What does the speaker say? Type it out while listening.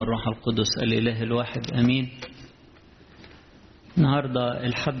والروح القدس الإله الواحد أمين. النهاردة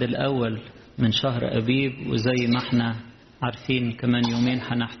الحد الأول من شهر أبيب، وزي ما احنا عارفين كمان يومين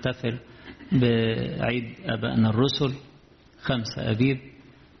هنحتفل بعيد أبائنا الرسل 5 أبيب.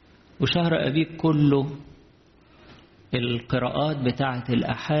 وشهر أبيب كله القراءات بتاعة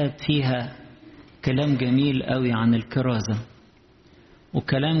الأحاد فيها كلام جميل قوي عن الكرازة،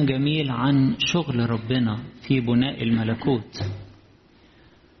 وكلام جميل عن شغل ربنا في بناء الملكوت.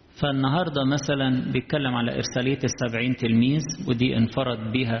 فالنهاردة مثلا بيتكلم على إرسالية 70 تلميذ، ودي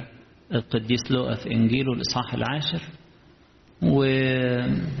انفرد بها القديس لوقا في إنجيله الإصحاح 10.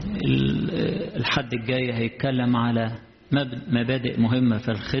 والحد الجاي هيتكلم على مبادئ مهمة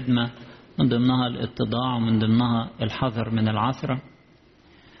في الخدمة، من ضمنها الاتضاع ومن ضمنها الحذر من العثرة.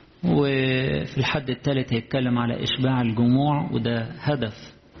 وفي الحد الثالث هيتكلم على إشباع الجموع، وده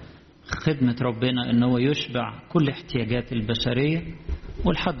هدف خدمة ربنا إنه يشبع كل احتياجات البشرية.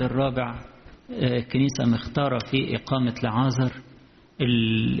 والحد الرابع الكنيسة مختارة في إقامة لعازر،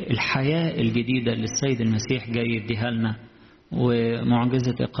 الحياة الجديدة اللي السيد المسيح جاي يديها لنا.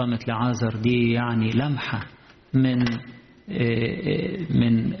 ومعجزة إقامة لعازر دي يعني لمحة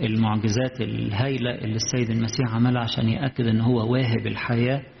من المعجزات الهائلة اللي السيد المسيح عملها عشان يأكد إن هو واهب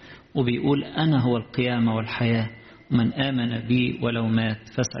الحياة، وبيقول أنا هو القيامة والحياة، ومن آمن بي ولو مات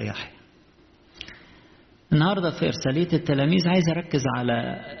فسيحيا. النهاردة في إرسالية التلاميذ عايز أركز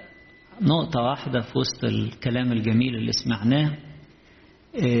على نقطة واحدة في وسط الكلام الجميل اللي سمعناه،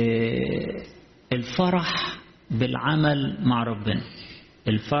 الفرح بالعمل مع ربنا،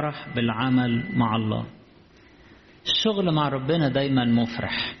 الفرح بالعمل مع الله. الشغل مع ربنا دايما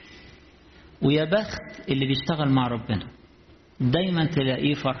مفرح، ويا بخت اللي بيشتغل مع ربنا دايما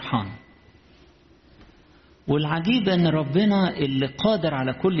تلاقيه فرحان. والعجيب ان ربنا اللي قادر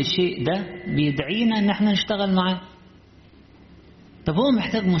على كل شيء ده بيدعينا ان احنا نشتغل معاه. طب هو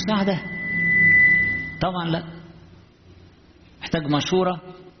محتاج مساعدة؟ طبعا لا. محتاج مشورة؟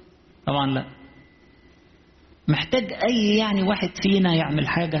 طبعا لا. محتاج اي يعني واحد فينا يعمل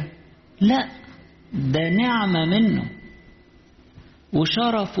حاجة؟ لا، ده نعمة منه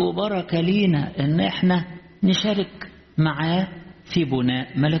وشرف وبركة لينا ان احنا نشارك معاه في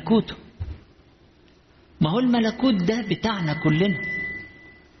بناء ملكوته. ما هو الملكوت ده بتاعنا كلنا،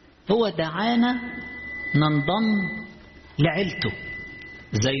 هو دعانا ننضم لعيلته،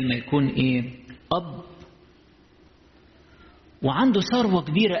 زي ما يكون أب وعنده ثروة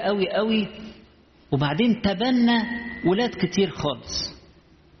كبيرة قوي قوي، وبعدين تبنى ولاد كتير خالص،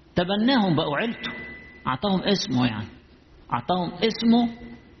 تبناهم بقوا عيلته، أعطاهم اسمه، يعني أعطاهم اسمه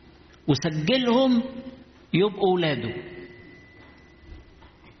وسجلهم يبقوا ولاده.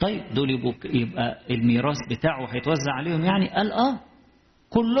 طيب دول يبقى الميراث بتاعه هيتوزع عليهم، يعني قال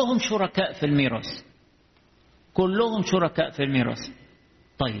كلهم شركاء في الميراث، كلهم شركاء في الميراث.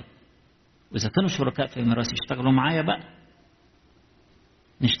 طيب وإذا كانوا شركاء في الميراث يشتغلوا معايا بقى،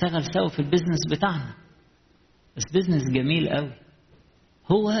 نشتغل سوا في البيزنس بتاعنا. بس بيزنس جميل قوي،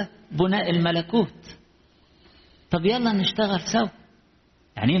 هو بناء الملكوت. طب يلا نشتغل سوا.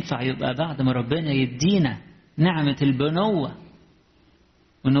 يعني ينفع يبقى بعد ما ربنا يدينا نعمة البنوة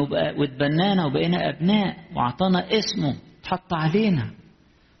ونبقى واتبنانا وبقينا أبناء وعطانا اسمه اتحط علينا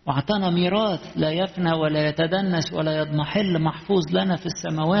وعطانا ميراث لا يفنى ولا يتدنس ولا يضمحل، محفوظ لنا في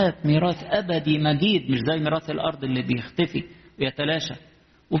السماوات، ميراث أبدي مجيد، مش زي ميراث الأرض اللي بيختفي ويتلاشى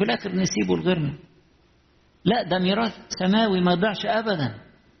وفي الآخر نسيبه لغيرنا. لا، ده ميراث سماوي ما يضيعش أبدا،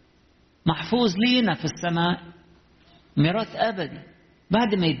 محفوظ لينا في السماء، ميراث أبدي.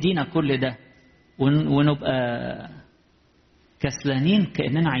 بعد ما يدينا كل ده ونبقى كسلانين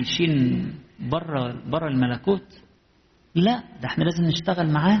كأننا عايشين بره الملكوت؟ لا، ده احنا لازم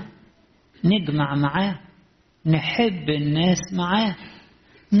نشتغل معاه، نجمع معاه، نحب الناس معاه،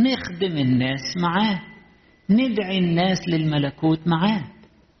 نخدم الناس معاه، ندعي الناس للملكوت معاه.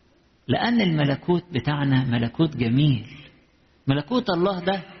 لأن الملكوت بتاعنا ملكوت جميل. ملكوت الله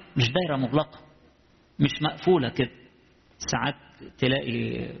ده مش دايرة مغلقة، مش مقفولة كده. ساعات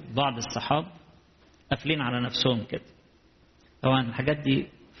تلاقي بعض الصحاب قافلين على نفسهم كده. طبعا الحاجات دي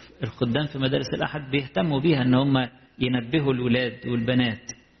الخدام في مدارس الأحد بيهتموا بيها، ان هم ينبهوا الولاد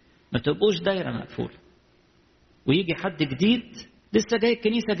والبنات ما تبقوش دايرة مقفولة. ويجي حد جديد لسه جاي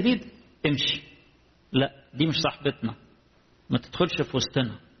الكنيسة جديد، امشي، لا دي مش صاحبتنا، ما تدخلش في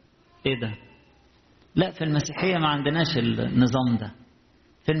وسطنا. ايه ده؟ لا، في المسيحية ما عندناش النظام ده.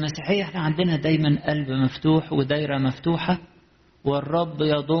 في المسيحية احنا عندنا دايما قلب مفتوح ودايرة مفتوحة، والرب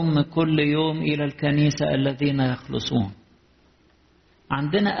يضم كل يوم إلى الكنيسة الذين يخلصون.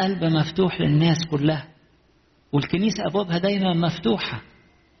 عندنا قلب مفتوح للناس كلها، والكنيسة أبوابها دايما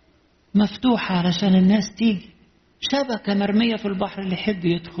مفتوحة علشان الناس تيجي. شبكة مرمية في البحر، اللي يحب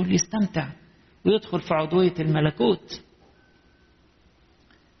يدخل يستمتع ويدخل في عضوية الملكوت.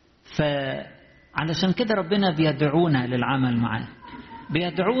 فعلشان كده ربنا بيدعونا للعمل معاه،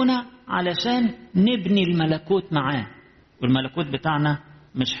 بيدعونا علشان نبني الملكوت معاه. والملكوت بتاعنا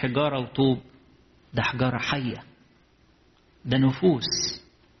مش حجارة وطوب، ده حجارة حية، ده نفوس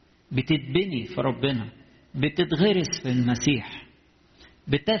بتتبني في ربنا، بتتغرس في المسيح،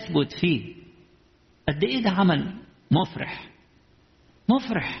 بتثبت فيه. قد ايه ده عمل مفرح،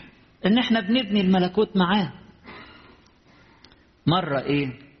 مفرح ان احنا بنبني الملكوت معاه. مرة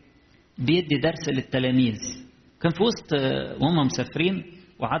بيدي درس للتلاميذ، كان في وسط وهم مسافرين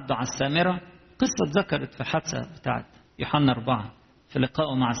وعدوا على السامرة، قصة ذكرت في حادثة بتاعت يوحنا 4 في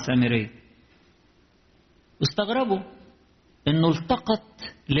لقائه مع السامرية. واستغربوا انه التقط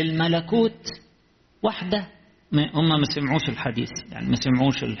للملكوت واحدة، هم ما سمعوش الحديث، يعني ما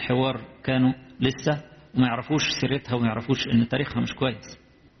سمعوش الحوار، كانوا لسه وما يعرفوش سيرتها وما يعرفوش ان تاريخها مش كويس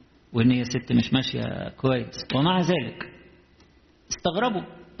وان هي ست مش ماشية كويس. ومع ذلك استغربوا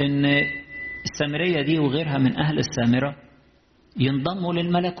ان السامرية دي وغيرها من اهل السامرة ينضموا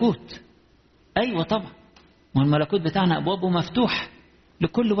للملكوت. ايوه طبعا، والملكوت بتاعنا ابوابه مفتوح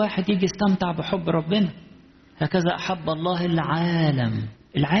لكل واحد يجي يستمتع بحب ربنا. هكذا احب الله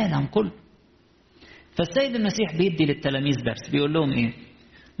العالم كله. فالسيد المسيح بيدي للتلاميذ درس، بيقول لهم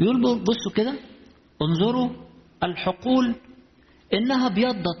بيقول بصوا كده، انظروا الحقول انها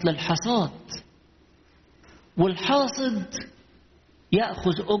بيضت للحصاد، والحاصد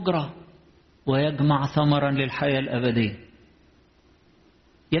يأخذ أجرة ويجمع ثمرا للحياة الأبدية.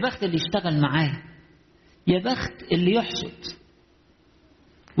 يا بخت اللي يشتغل معاه، يا بخت اللي يحصد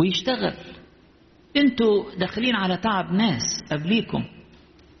ويشتغل. انتوا داخلين على تعب ناس قبليكم،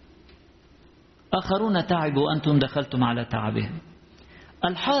 آخرون تعبوا وأنتم دخلتم على تعبهم.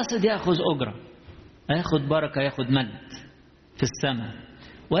 الحاصد يأخذ أجرة، يأخذ بركة، يأخذ مجد في السماء،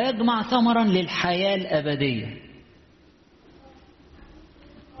 ويجمع ثمرا للحياة الأبدية.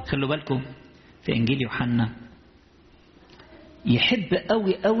 خلوا بالكم في إنجيل يوحنا يحب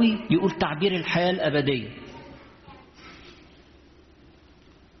قوي قوي يقول تعبير الحياة الأبدية.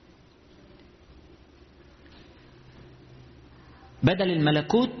 بدل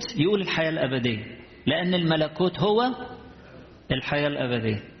الملكوت يقول الحياة الأبدية، لأن الملكوت هو الحياة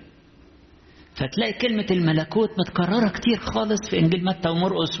الأبدية. فتلاقي كلمة الملكوت متكررة كتير خالص في إنجيل متى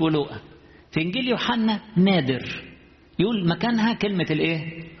ومرقس ولوقا. في إنجيل يوحنا نادر يقول مكانها كلمة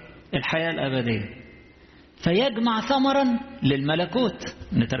الحياة الأبدية. فيجمع ثمرا للملكوت.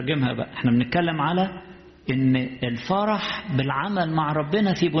 نترجمها بقى، احنا بنتكلم على ان الفرح بالعمل مع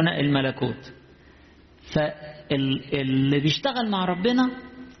ربنا في بناء الملكوت. فاللي بيشتغل مع ربنا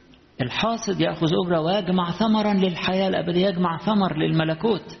الحاصد يأخذ أجرة ويجمع ثمرا للحياة الأبدية، يجمع ثمر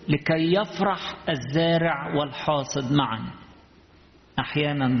للملكوت لكي يفرح الزارع والحاصد معا.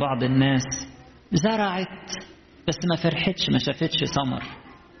 أحيانا بعض الناس زرعت بس ما فرحتش، ما شافتش ثمر.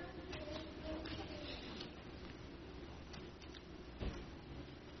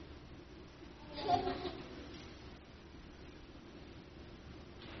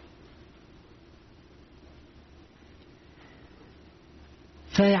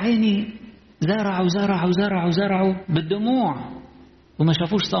 فيا عيني زرعوا زرعوا زرعوا زرعوا بالدموع وما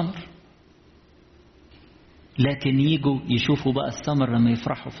شافوش ثمر. لكن يجوا يشوفوا بقى الثمر لما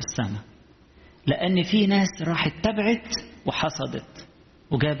يفرحوا في السماء، لأن في ناس راحت تبعت وحصدت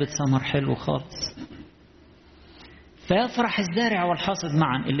وجابت ثمر حلو خالص. فيفرح الزارع والحاصد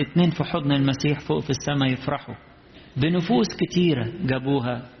معا، الاثنين في حضن المسيح فوق في السماء يفرحوا بنفوس كتيرة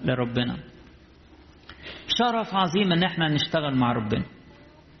جابوها لربنا. شرف عظيم ان احنا نشتغل مع ربنا،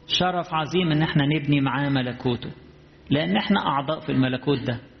 شرف عظيم ان احنا نبني معاه ملكوته، لان احنا اعضاء في الملكوت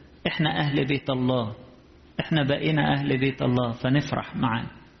ده، احنا اهل بيت الله، احنا بقينا اهل بيت الله، فنفرح معاه.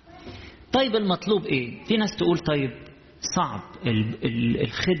 طيب المطلوب في ناس تقول طيب صعب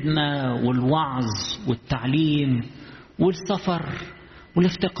الخدمة والوعظ والتعليم والسفر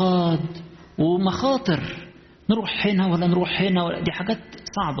والافتقاد ومخاطر، نروح هنا ولا نروح هنا ولا، دي حاجات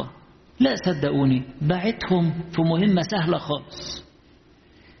صعبة. لا صدقوني، بعتهم في مهمة سهلة خالص.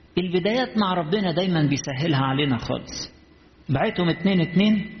 البدايات مع ربنا دايما بيسهلها علينا خالص. بعتهم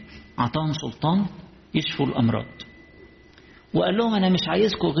 2 عطاهم سلطان يشفوا الأمراض، وقال لهم أنا مش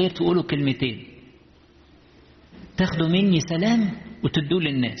عايزكم غير تقولوا كلمتين، تاخدوا مني سلام وتدوا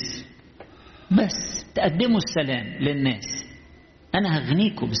للناس، بس تقدموا السلام للناس، أنا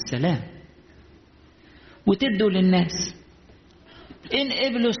هغنيكم بالسلام وتدوا للناس. إن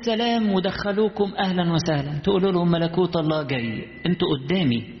قبلوا السلام ودخلوكم أهلا وسهلا، تقولوا لهم ملكوت الله جاي، أنتوا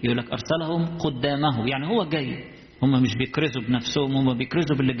قدامي. يقولك أرسلهم قدامه، يعني هو جاي. هم مش بيكرزوا بنفسهم، هم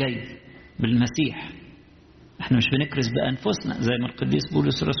بيكرزوا باللي جاي، بالمسيح. احنا مش بنكرز بأنفسنا زي ما القديس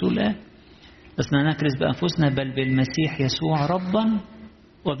بولس الرسول قال، لسنا نكرز بأنفسنا بل بالمسيح يسوع ربا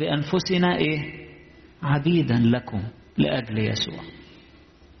وبأنفسنا ايه؟ عبيدا لكم لأجل يسوع.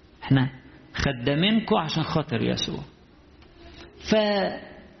 احنا خدامينكم عشان خاطر يسوع.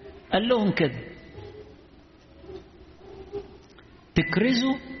 فقال لهم كده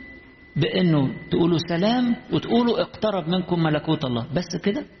تكرزوا بأنه تقولوا سلام وتقولوا اقترب منكم ملكوت الله، بس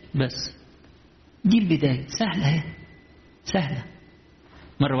كده بس. دي البداية سهلة اهي، سهلة.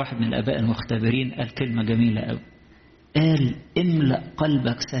 مرة واحد من الآباء المختبرين قال كلمة جميلة قوي، قال املأ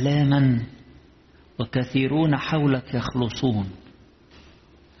قلبك سلاما وكثيرون حولك يخلصون.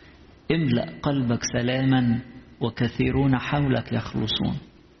 املأ قلبك سلاما وكثيرون حولك يخلصون.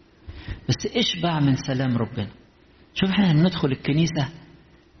 بس اشبع من سلام ربنا. شوف احنا ندخل الكنيسة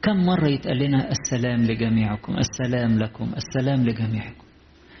كم مرة يتقال لنا السلام لجميعكم، السلام لكم، السلام لجميعكم.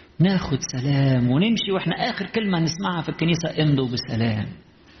 ناخد سلام ونمشي واحنا آخر كلمة نسمعها في الكنيسة امضوا بسلام،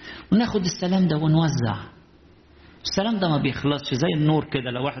 وناخد السلام ده ونوزع. السلام ده ما بيخلصش، زي النور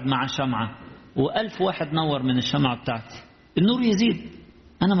كده، لو واحد معاه شمعة و1000 واحد نور من الشمعة بتاعتي النور يزيد،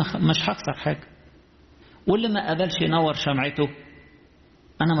 أنا مش هخسر حاجة. واللي ما قبلش ينور شمعته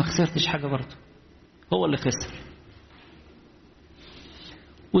أنا ما خسرتش حاجة برضه، هو اللي خسر.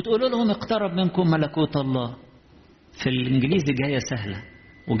 وتقولوا لهم اقترب منكم ملكوت الله. في الإنجليزي جاية سهلة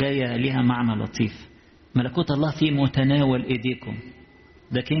وجاية ليها معنى لطيف. ملكوت الله في متناول إيديكم.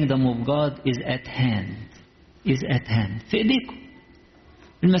 The kingdom of God is at hand. is at hand. في إيديكم.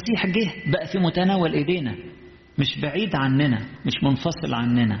 المسيح جه بقى في متناول إيدينا، مش بعيد عننا، مش منفصل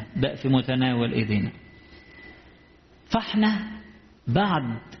عننا، بقى في متناول إيدينا. فاحنا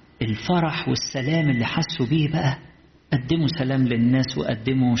بعد الفرح والسلام اللي حسوا بيه بقى قدموا سلام للناس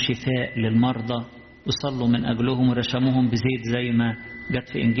وقدموا شفاء للمرضى وصلوا من أجلهم ورشموهم بزيت زي ما جت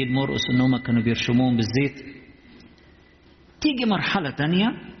في إنجيل مرقس إنهم كانوا بيرشموهم بالزيت. تيجي مرحلة تانية،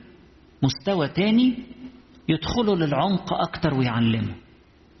 مستوى تاني، يدخلوا للعمق أكتر ويعلموا.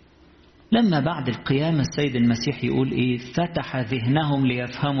 لما بعد القيامة السيد المسيح يقول إيه؟ فتح ذهنهم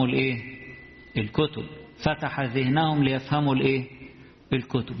ليفهموا الإيه؟ الكتب. فتح ذهنهم ليفهموا الإيه؟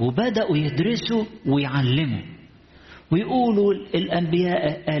 الكتب. وبدأوا يدرسوا ويعلموا ويقولوا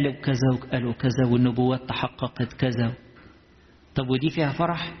الأنبياء قالوا كذا وقالوا كذا والنبوات تحققت كذا. طب ودي فيها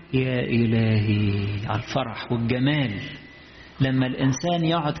فرح؟ يا إلهي على الفرح والجمال لما الإنسان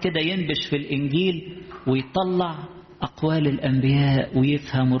يقعد كده ينبش في الإنجيل ويطلع أقوال الأنبياء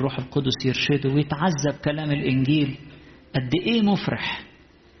ويفهم والروح القدس يرشده ويتعذب كلام الإنجيل. قد إيه مفرح.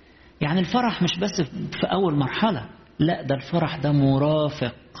 يعني الفرح مش بس في أول مرحلة، لا، ده الفرح ده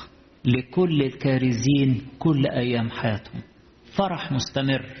مرافق لكل الكارزين كل أيام حياتهم. فرح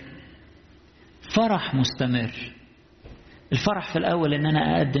مستمر، فرح مستمر. الفرح في الأول إن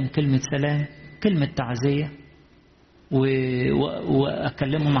أنا أقدم كلمة سلام، كلمة تعزية،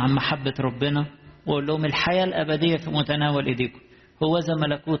 وأكلمهم عن محبة ربنا وأقول لهم الحياة الأبدية في متناول إيديكم. هو ذا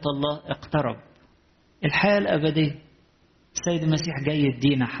ملكوت الله اقترب. الحياة الأبدية السيد المسيح جاي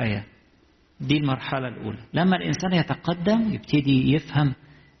يدينا حياة. دي المرحلة الأولى. لما الإنسان يتقدم يبتدي يفهم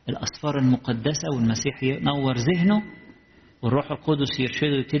الأسفار المقدسة والمسيح ينور ذهنه والروح القدس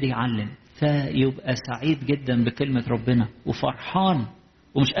يرشده يبتدي يعلم، فيبقى سعيد جدا بكلمة ربنا وفرحان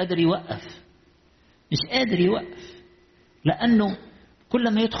ومش قادر يوقف، مش قادر يوقف، لأنه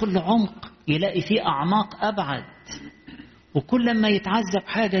كل ما يدخل لعمق يلاقي فيه أعماق أبعد، وكل ما يتعذب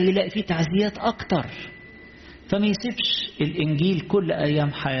حاجة يلاقي فيه تعزيات أكتر. فما يسيبش الإنجيل كل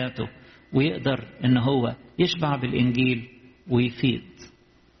أيام حياته ويقدر إن هو يشبع بالإنجيل ويفيد،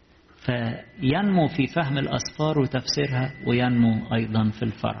 فينمو في فهم الأسفار وتفسيرها وينمو أيضا في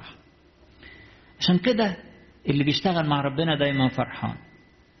الفرح. عشان كده اللي بيشتغل مع ربنا دايما فرحان.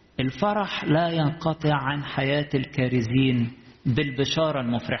 الفرح لا ينقطع عن حياة الكارزين بالبشارة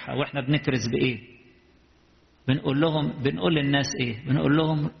المفرحة. وإحنا بنكرز بإيه؟ بنقول للناس إيه؟ بنقول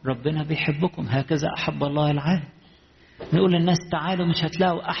لهم ربنا بيحبكم، هكذا أحب الله العالم. نقول للناس تعالوا، مش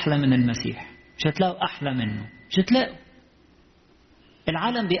هتلاقوا أحلى من المسيح، مش هتلاقوا أحلى منه، مش هتلاقوا.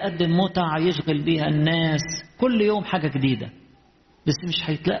 العالم بيقدم متع يشغل بيها الناس كل يوم حاجة جديدة، بس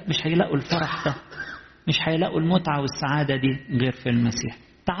مش هيلاقوا الفرح ده، مش هيلاقوا المتعة والسعادة دي غير في المسيح.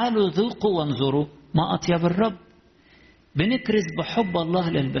 تعالوا ذوقوا وانظروا ما أطيب الرب. بنكرز بحب الله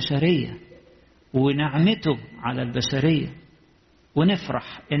للبشرية ونعمته على البشرية،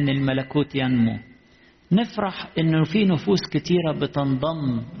 ونفرح إن الملكوت ينمو، نفرح إنه في نفوس كتيرة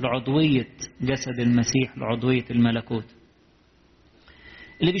بتنضم لعضوية جسد المسيح، لعضوية الملكوت.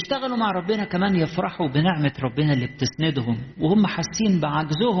 اللي بيشتغلوا مع ربنا كمان يفرحوا بنعمة ربنا اللي بتسندهم وهم حاسين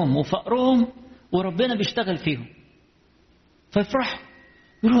بعجزهم وفقرهم، وربنا بيشتغل فيهم، فيفرحوا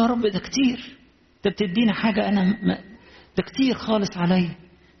يقولوا يا رب ده كتير، انت بتديني حاجة أنا ده كتير خالص عليا،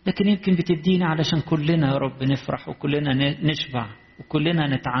 لكن يمكن بتديني علشان كلنا يا رب نفرح وكلنا نشبع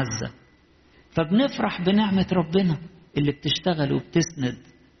وكلنا نتعزى. فبنفرح بنعمة ربنا اللي بتشتغل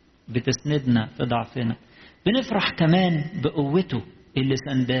بتسندنا في ضعفنا. بنفرح كمان بقوته اللي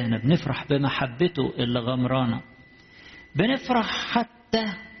سندانا، بنفرح بمحبته اللي غمرانا. بنفرح حتى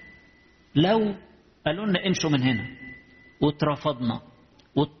لو قالوا لنا امشوا من هنا واترفضنا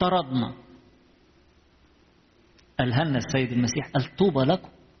واتطردنا. قالها لنا السيد المسيح، قال طوبى لكم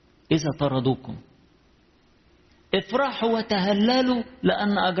إذا طردوكم، افرحوا وتهللوا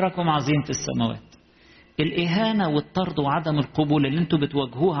لأن أجركم عظيم في السماوات. الإهانة والطرد وعدم القبول اللي انتوا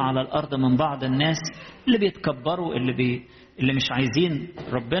بتواجهوها على الأرض من بعض الناس اللي بيتكبروا، اللي مش عايزين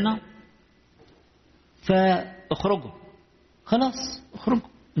ربنا، فاخرجوا خلاص، اخرجوا،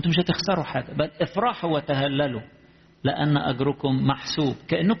 انتوا مش هتخسروا حاجة، بل افرحوا وتهللوا لأن أجركم محسوب.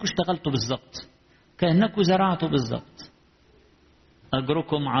 كأنكم اشتغلتوا بالظبط، كأنكم زرعتوا بالظبط،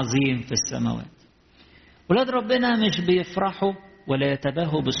 أجركم عظيم في السماوات. ولاد ربنا مش بيفرحوا ولا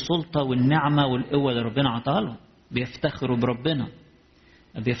يتباهوا بالسلطة والنعمة والقوة اللي ربنا عطاها لهم، بيفتخروا بربنا.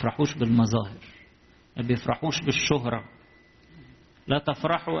 ما بيفرحوش بالمظاهر، ما بيفرحوش بالشهرة. لا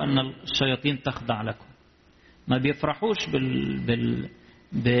تفرحوا أن الشياطين تخضع لكم. ما بيفرحوش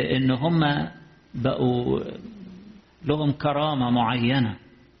بأن هم بقوا لهم كرامة معينة.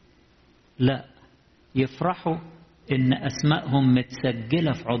 لا، يفرحوا إن أسمائهم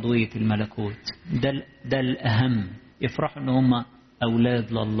متسجلة في عضوية الملكوت. ده الأهم. يفرحوا إن هم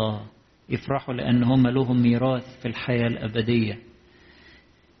أولاد لله، يفرحوا لأن هم لهم ميراث في الحياة الأبدية.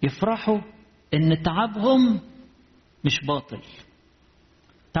 يفرحوا إن تعبهم مش باطل،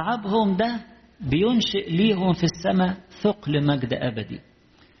 تعبهم ده بينشئ ليهم في السماء ثقل مجد أبدي.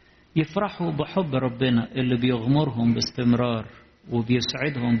 يفرحوا بحب ربنا اللي بيغمرهم باستمرار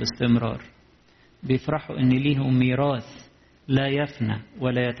وبيسعدهم باستمرار. بيفرحوا إن ليهم ميراث لا يفنى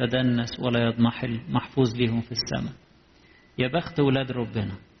ولا يتدنس ولا يضمحل، محفوظ ليهم في السماء. يا بخت ولاد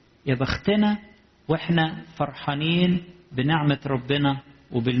ربنا، يا بختنا وإحنا فرحانين بنعمة ربنا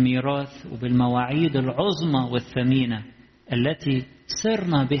وبالميراث وبالمواعيد العظمى والثمينة التي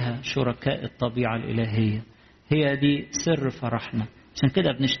صرنا بها شركاء الطبيعة الإلهية. هي دي سر فرحنا. عشان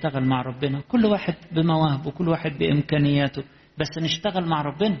كده بنشتغل مع ربنا، كل واحد بمواهبه، كل واحد بإمكانياته، بس نشتغل مع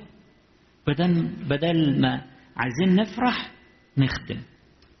ربنا. بدل ما عايزين نفرح نخدم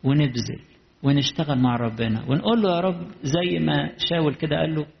ونبذل ونشتغل مع ربنا ونقول له يا رب زي ما شاول كده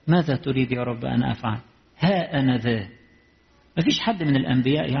قال له ماذا تريد يا رب أن أفعل؟ ها أنا ذا. ما فيش حد من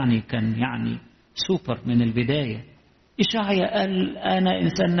الأنبياء كان سوبر من البداية. إشعيا قال أنا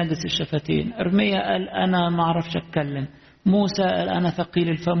إنسان نجس الشفتين، أرميا قال أنا ما أعرفش أتكلم، موسى قال أنا ثقيل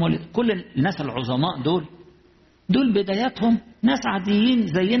الفم. كل الناس العظماء دول بداياتهم ناس عاديين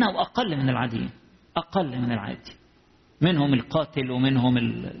زينا وأقل من العاديين، أقل من العادي. منهم القاتل ومنهم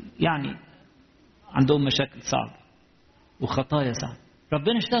عندهم مشاكل صعبة وخطايا صعبة.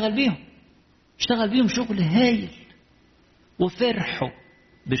 ربنا اشتغل بيهم شغل هايل، وفرحوا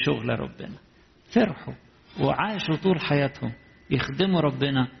بشغل ربنا، فرحوا وعاشوا طول حياتهم يخدموا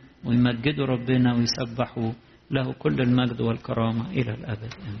ربنا ويمجدوا ربنا ويسبحوا له كل المجد والكرامة إلى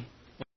الأبد. آمين.